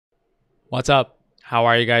What's up? How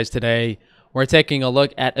are you guys today? We're taking a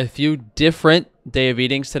look at a few different day of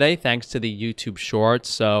eatings today, thanks to the YouTube shorts.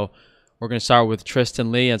 So we're going to start with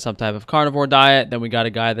Tristan Lee and some type of carnivore diet. Then we got a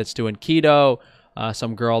guy that's doing keto,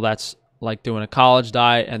 some girl that's like doing a college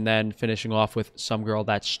diet, and then finishing off with some girl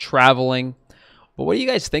that's traveling. But what do you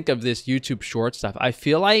guys think of this YouTube short stuff? I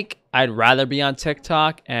feel like I'd rather be on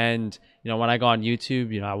TikTok, and when I go on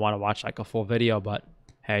YouTube, I want to watch like a full video, but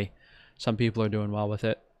hey, some people are doing well with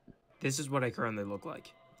it. This is what I currently look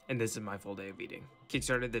like, and this is my full day of eating.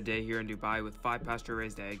 Kickstarted the day here in Dubai with 5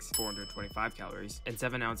 pasture-raised eggs, 425 calories, and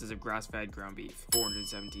 7 ounces of grass-fed ground beef,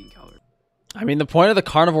 417 calories. I mean, the point of the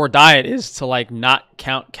carnivore diet is to like not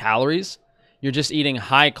count calories. You're just eating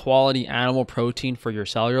high-quality animal protein for your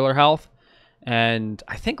cellular health. And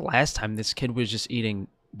I think last time this kid was just eating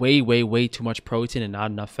way too much protein and not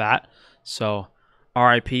enough fat. So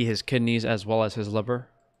RIP his kidneys as well as his liver.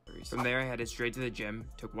 From there, I headed straight to the gym,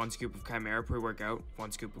 took 1 scoop of Chimera pre-workout,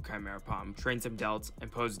 1 scoop of Chimera Palm, trained some delts,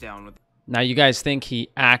 and posed down with... Now, you guys think he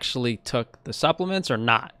actually took the supplements or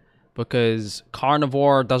not? Because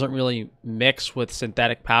carnivore doesn't really mix with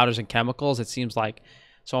synthetic powders and chemicals. It seems like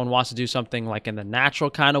someone wants to do something like in the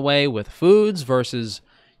natural kind of way with foods versus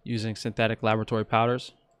using synthetic laboratory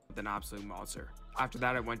powders. An absolute monster. After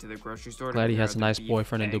that, I went to the grocery store. Glad he has a nice beef,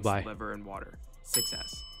 boyfriend eggs, in Dubai. Liver and water.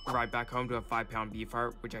 Success. Arrived back home to a 5-pound beef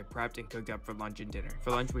heart, which I prepped and cooked up for lunch and dinner. For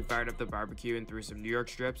lunch, we fired up the barbecue and threw some New York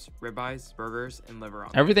strips, ribeyes, burgers, and liver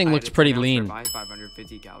on. Everything looks pretty lean. Ribeye,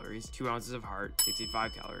 550 calories, 2 ounces of heart,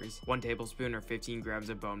 65 calories, 1 tablespoon or 15 grams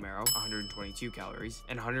of bone marrow, 122 calories,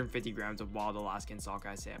 and 150 grams of wild Alaskan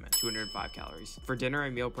sockeye salmon, 205 calories. For dinner, I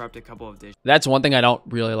meal prepped a couple of dishes. That's one thing I don't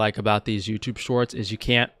really like about these YouTube shorts is you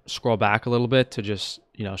can't scroll back a little bit to just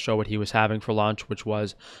show what he was having for lunch, which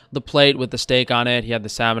was the plate with the steak on it. He had the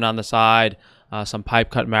salmon on the side, some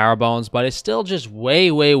pipe cut marrow bones, but it's still just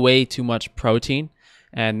way too much protein.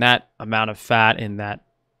 And that amount of fat in that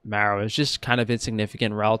marrow is just kind of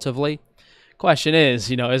insignificant relatively. Question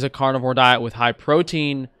is, is a carnivore diet with high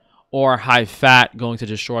protein or high fat going to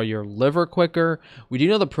destroy your liver quicker? We do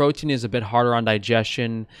know the protein is a bit harder on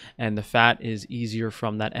digestion and the fat is easier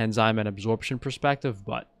from that enzyme and absorption perspective,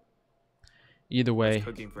 but either way,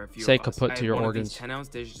 say kaput to your organs. 10-ounce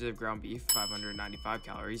dishes of ground beef, 595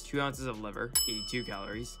 calories, 2 ounces of liver, 82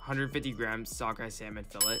 calories, 150 grams sockeye salmon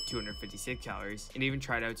fillet, 256 calories, and even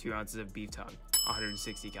tried out 2 ounces of beef tongue,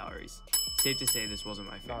 160 calories. Safe to say this wasn't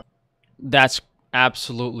my favorite. That's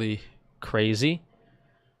absolutely crazy.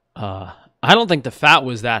 I don't think the fat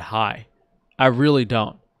was that high. I really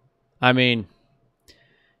don't. I mean,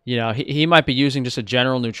 he might be using just a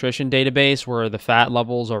general nutrition database where the fat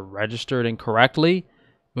levels are registered incorrectly,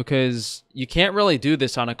 because you can't really do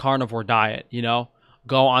this on a carnivore diet,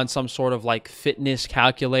 go on some sort of like fitness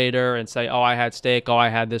calculator and say, oh, I had steak, oh, I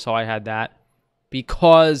had this, oh, I had that.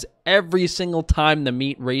 Because every single time the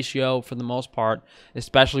meat ratio, for the most part,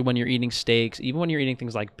 especially when you're eating steaks, even when you're eating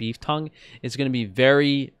things like beef tongue, it's going to be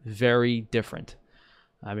very different.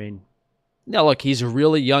 I mean, look, he's a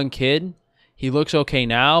really young kid. He looks okay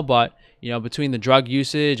now, but, between the drug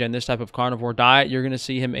usage and this type of carnivore diet, you're going to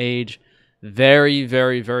see him age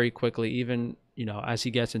very quickly, even, as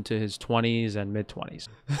he gets into his 20s and mid-20s.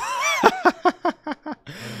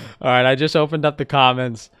 All right, I just opened up the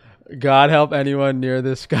comments. God help anyone near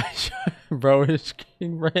this guy. Bro is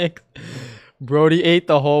getting ranked. Brody ate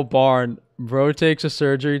the whole barn. Bro takes a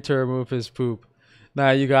surgery to remove his poop.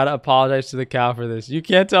 Nah, you got to apologize to the cow for this. You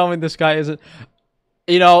can't tell me this guy isn't...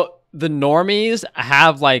 The normies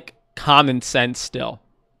have like common sense still,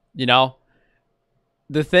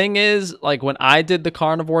 The thing is, like when I did the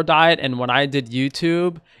carnivore diet and when I did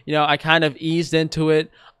YouTube, I kind of eased into it.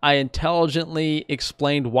 I intelligently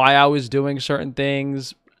explained why I was doing certain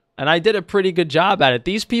things, and I did a pretty good job at it.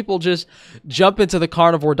 These people just jump into the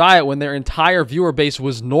carnivore diet when their entire viewer base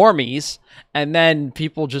was normies, and then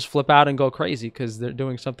people just flip out and go crazy because they're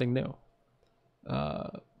doing something new.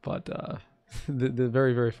 The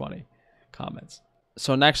very funny comments.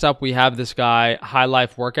 So next up, we have this guy, High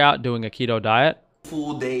Life Workout, doing a keto diet.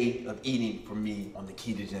 Full day of eating for me on the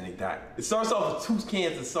ketogenic diet. It starts off with 2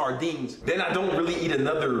 cans of sardines. Then I don't really eat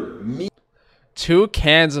another meat. 2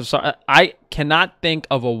 cans of sardines. I cannot think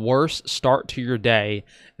of a worse start to your day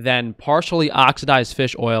than partially oxidized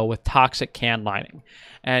fish oil with toxic can lining.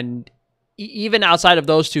 And even outside of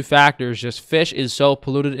those 2 factors, just fish is so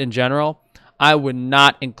polluted in general. I would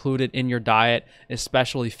not include it in your diet,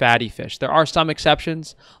 especially fatty fish. There are some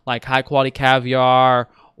exceptions, like high-quality caviar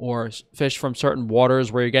or fish from certain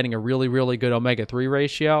waters where you're getting a really good omega-3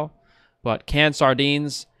 ratio. But canned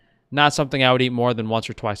sardines, not something I would eat more than once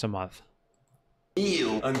or twice a month.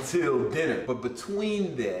 meal until dinner. But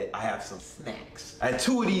between that, I have some snacks. I had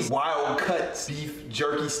 2 of these Wild Cuts beef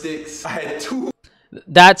jerky sticks. I had 2.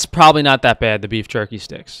 That's probably not that bad, the beef jerky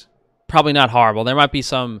sticks. Probably not horrible. There might be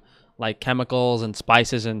some like chemicals and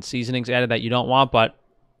spices and seasonings added that you don't want, but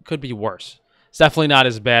it could be worse. It's definitely not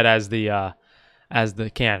as bad as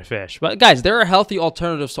the canned fish. But guys, there are healthy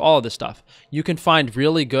alternatives to all of this stuff. You can find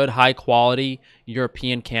really good, high quality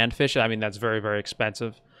European canned fish. I mean, that's very, very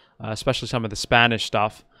expensive, especially some of the Spanish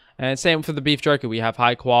stuff. And same for the beef jerky. We have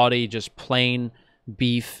high quality, just plain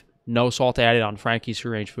beef, no salt added on Frankie's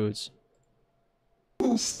Free Range Foods.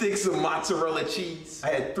 2 sticks of mozzarella cheese. I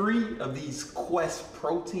had 3 of these Quest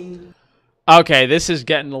protein. Okay, this is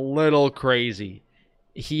getting a little crazy.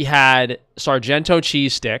 He had Sargento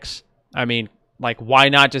cheese sticks. I mean, like, why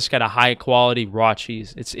not just get a high-quality raw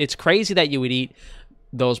cheese? It's crazy that you would eat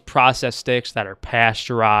those processed sticks that are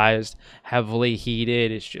pasteurized, heavily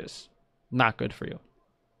heated. It's just not good for you.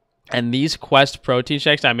 And these Quest protein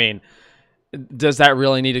shakes, I mean, does that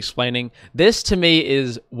really need explaining? This, to me,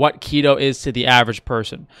 is what keto is to the average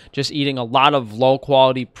person. Just eating a lot of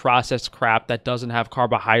low-quality processed crap that doesn't have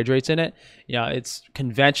carbohydrates in it. You know, it's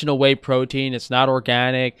conventional whey protein. It's not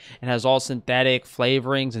organic. It has all synthetic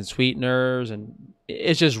flavorings and sweeteners, and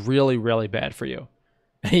it's just really, really bad for you.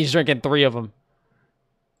 And he's drinking 3 of them.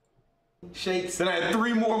 Shakes. Then I had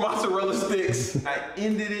 3 more mozzarella sticks. I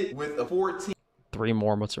ended it with a 14. 3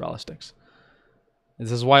 more mozzarella sticks.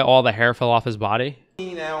 This is why all the hair fell off his body.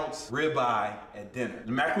 15-ounce ribeye at dinner.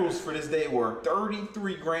 The macros for this day were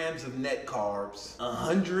 33 grams of net carbs,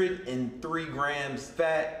 103 grams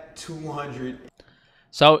fat, 200.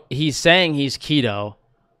 So he's saying he's keto,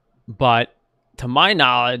 but to my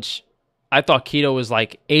knowledge, I thought keto was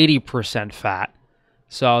like 80% fat.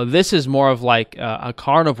 So this is more of like a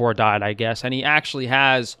carnivore diet, I guess. And he actually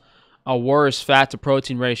has a worse fat to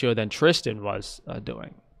protein ratio than Tristan was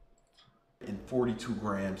doing. And 42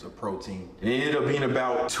 grams of protein. It ended up being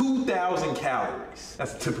about 2,000 calories.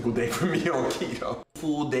 That's a typical day for me on keto.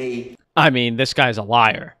 Full day. I mean, this guy's a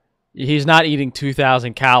liar. He's not eating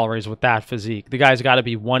 2,000 calories with that physique. The guy's got to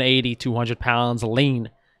be 180, 200 pounds lean.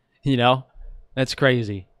 You know? That's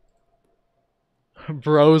crazy.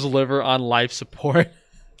 Bro's liver on life support.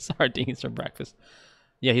 Sardines for breakfast.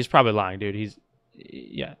 Yeah, he's probably lying, dude.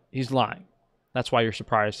 He's lying. That's why you're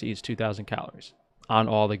surprised he eats 2,000 calories on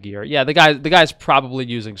all the gear. Yeah, the guy's probably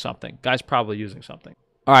using something.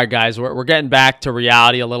 All right, guys, we're getting back to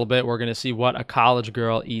reality a little bit. We're going to see what a college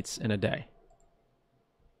girl eats in a day.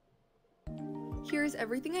 Here's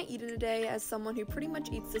everything I eat in a day as someone who pretty much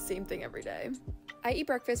eats the same thing every day. I eat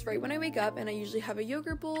breakfast right when I wake up, and I usually have a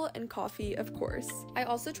yogurt bowl and coffee, of course. I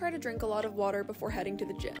also try to drink a lot of water before heading to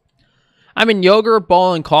the gym. I mean, yogurt,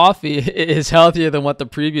 bowl, and coffee is healthier than what the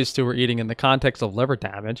previous 2 were eating in the context of liver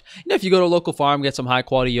damage. You know, if you go to a local farm, get some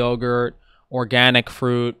high-quality yogurt, organic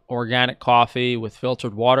fruit, organic coffee with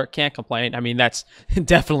filtered water, can't complain. I mean, that's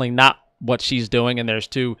definitely not what she's doing, and there's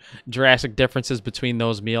 2 drastic differences between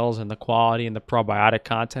those meals and the quality and the probiotic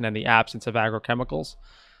content and the absence of agrochemicals.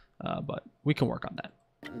 But we can work on that.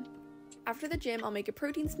 After the gym, I'll make a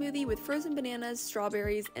protein smoothie with frozen bananas,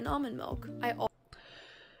 strawberries, and almond milk.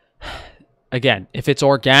 Again, if it's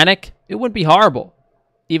organic, it wouldn't be horrible.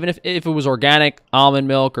 Even if it was organic almond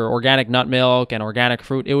milk or organic nut milk and organic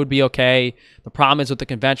fruit, it would be okay. The problem is with the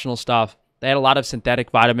conventional stuff, they add a lot of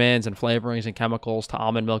synthetic vitamins and flavorings and chemicals to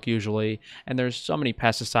almond milk usually, and there's so many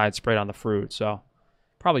pesticides sprayed on the fruit, so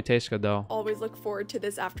probably tastes good though. Always look forward to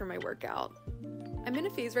this after my workout. I'm in a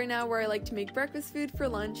phase right now where I like to make breakfast food for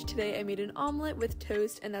lunch. Today I made an omelet with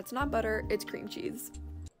toast, and that's not butter, it's cream cheese.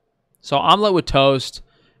 So omelet with toast,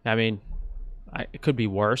 I mean, it could be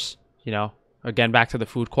worse, you know. Again, back to the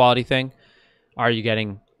food quality thing. Are you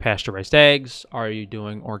getting pasteurized eggs? Are you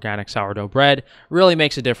doing organic sourdough bread? Really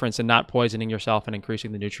makes a difference in not poisoning yourself and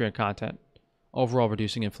increasing the nutrient content, overall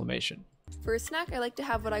reducing inflammation. For a snack, I like to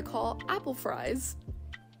have what I call apple fries,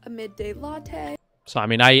 a midday latte. So, I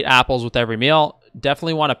mean, I eat apples with every meal.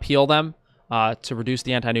 Definitely want to peel them to reduce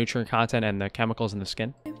the anti-nutrient content and the chemicals in the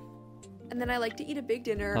skin. And then I like to eat a big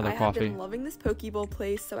dinner. Another I coffee. have been loving this poke bowl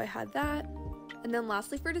place, so I had that. And then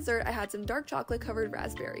lastly for dessert, I had some dark chocolate covered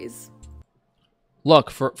raspberries. Look,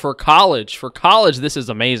 for college, this is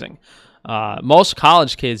amazing. Most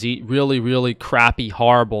college kids eat really, really crappy,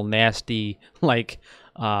 horrible, nasty, like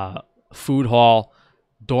food hall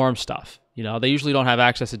dorm stuff. You know, they usually don't have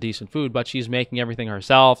access to decent food, but she's making everything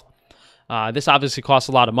herself. This obviously costs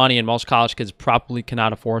a lot of money, and most college kids probably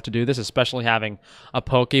cannot afford to do this, especially having a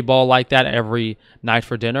poke bowl like that every night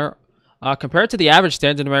for dinner. Compared to the average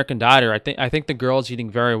standard American dieter, I think the girl's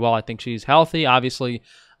eating very well. I think she's healthy. Obviously,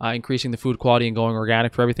 increasing the food quality and going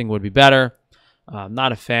organic for everything would be better. I'm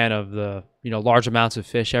not a fan of the, large amounts of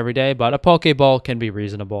fish every day, but a poke bowl can be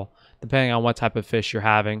reasonable depending on what type of fish you're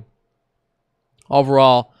having.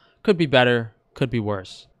 Overall, could be better, could be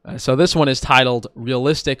worse. So this one is titled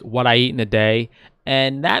Realistic What I Eat in a Day.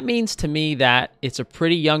 And that means to me that it's a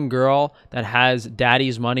pretty young girl that has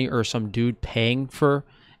daddy's money or some dude paying for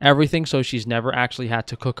everything, so she's never actually had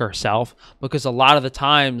to cook herself. Because a lot of the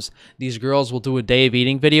times, these girls will do a day of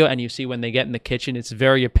eating video, and you see when they get in the kitchen, it's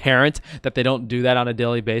very apparent that they don't do that on a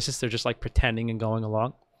daily basis. They're just like pretending and going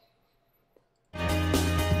along.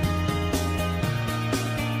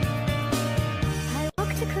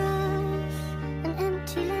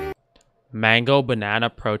 Mango banana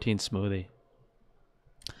protein smoothie.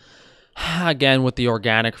 Again, with the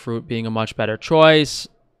organic fruit being a much better choice.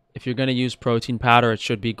 If you're going to use protein powder, it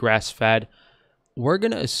should be grass-fed. We're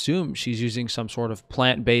going to assume she's using some sort of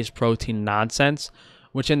plant-based protein nonsense,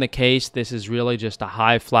 which in the case, this is really just a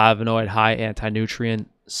high flavonoid, high anti-nutrient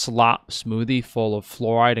slop smoothie full of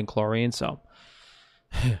fluoride and chlorine. So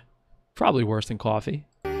probably worse than coffee.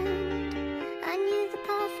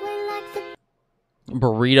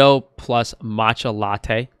 Burrito plus matcha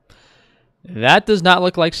latte. That does not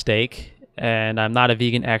look like steak, and I'm not a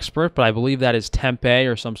vegan expert, but I believe that is tempeh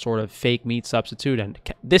or some sort of fake meat substitute, and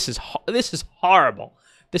this is horrible.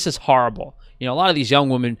 This is horrible. A lot of these young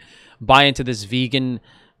women buy into this vegan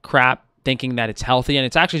crap thinking that it's healthy, and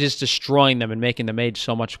it's actually just destroying them and making them age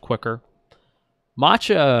so much quicker.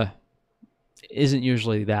 Matcha isn't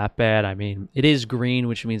usually that bad. I mean, it is green,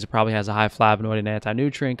 which means it probably has a high flavonoid and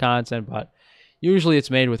anti-nutrient content, but usually it's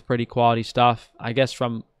made with pretty quality stuff. I guess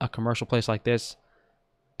from a commercial place like this,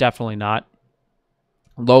 definitely not.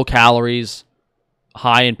 Low calories,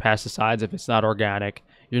 high in pesticides if it's not organic.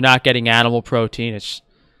 You're not getting animal protein.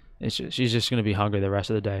 She's just going to be hungry the rest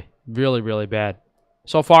of the day. Really, really bad.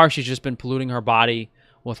 So far, she's just been polluting her body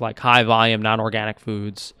with like high volume, non-organic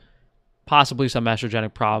foods. Possibly some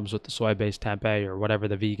estrogenic problems with the soy-based tempeh or whatever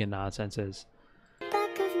the vegan nonsense is.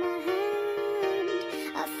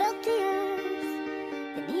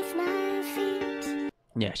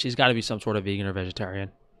 Yeah, she's got to be some sort of vegan or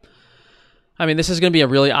vegetarian. I mean, this is going to be a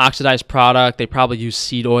really oxidized product. They probably use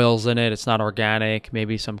seed oils in it. It's not organic.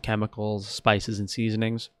 Maybe some chemicals, spices, and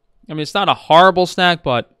seasonings. I mean, it's not a horrible snack,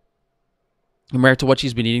 but compared to what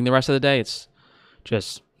she's been eating the rest of the day, it's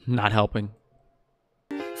just not helping.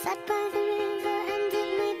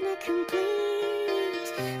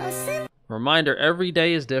 Reminder, every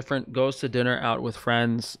day is different. Goes to dinner out with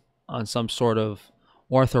friends on some sort of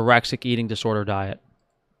orthorexic eating disorder diet.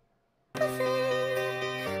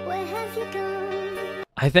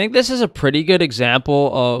 I think this is a pretty good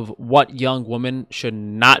example of what young women should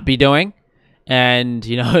not be doing. And,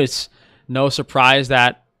 it's no surprise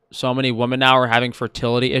that so many women now are having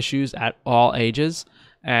fertility issues at all ages.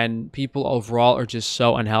 And people overall are just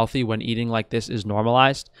so unhealthy when eating like this is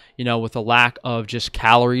normalized, with a lack of just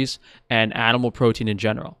calories and animal protein in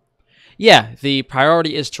general. Yeah, the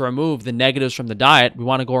priority is to remove the negatives from the diet. We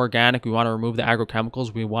want to go organic. We want to remove the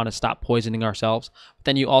agrochemicals. We want to stop poisoning ourselves. But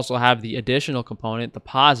then you also have the additional component, the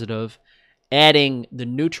positive, adding the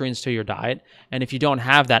nutrients to your diet. And if you don't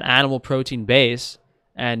have that animal protein base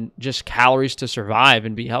and just calories to survive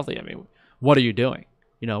and be healthy, I mean, what are you doing?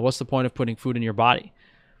 What's the point of putting food in your body?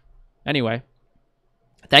 Anyway,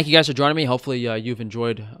 thank you guys for joining me. Hopefully you've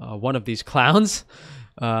enjoyed one of these clowns.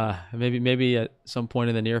 Maybe at some point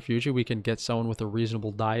in the near future we can get someone with a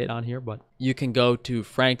reasonable diet on here, but you can go to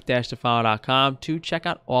frank-defano.com to check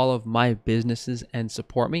out all of my businesses and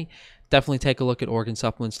support me. Definitely take a look at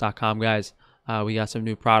organsupplements.com, guys. We got some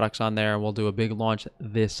new products on there, and we'll do a big launch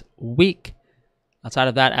this week. Outside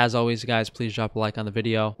of that, as always, guys, please drop a like on the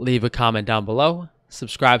video, leave a comment down below,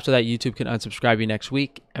 subscribe so that YouTube can unsubscribe you next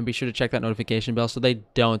week, and be sure to check that notification bell so they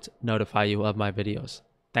don't notify you of my videos.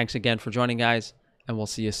 Thanks again for joining, guys, and we'll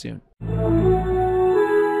see you soon.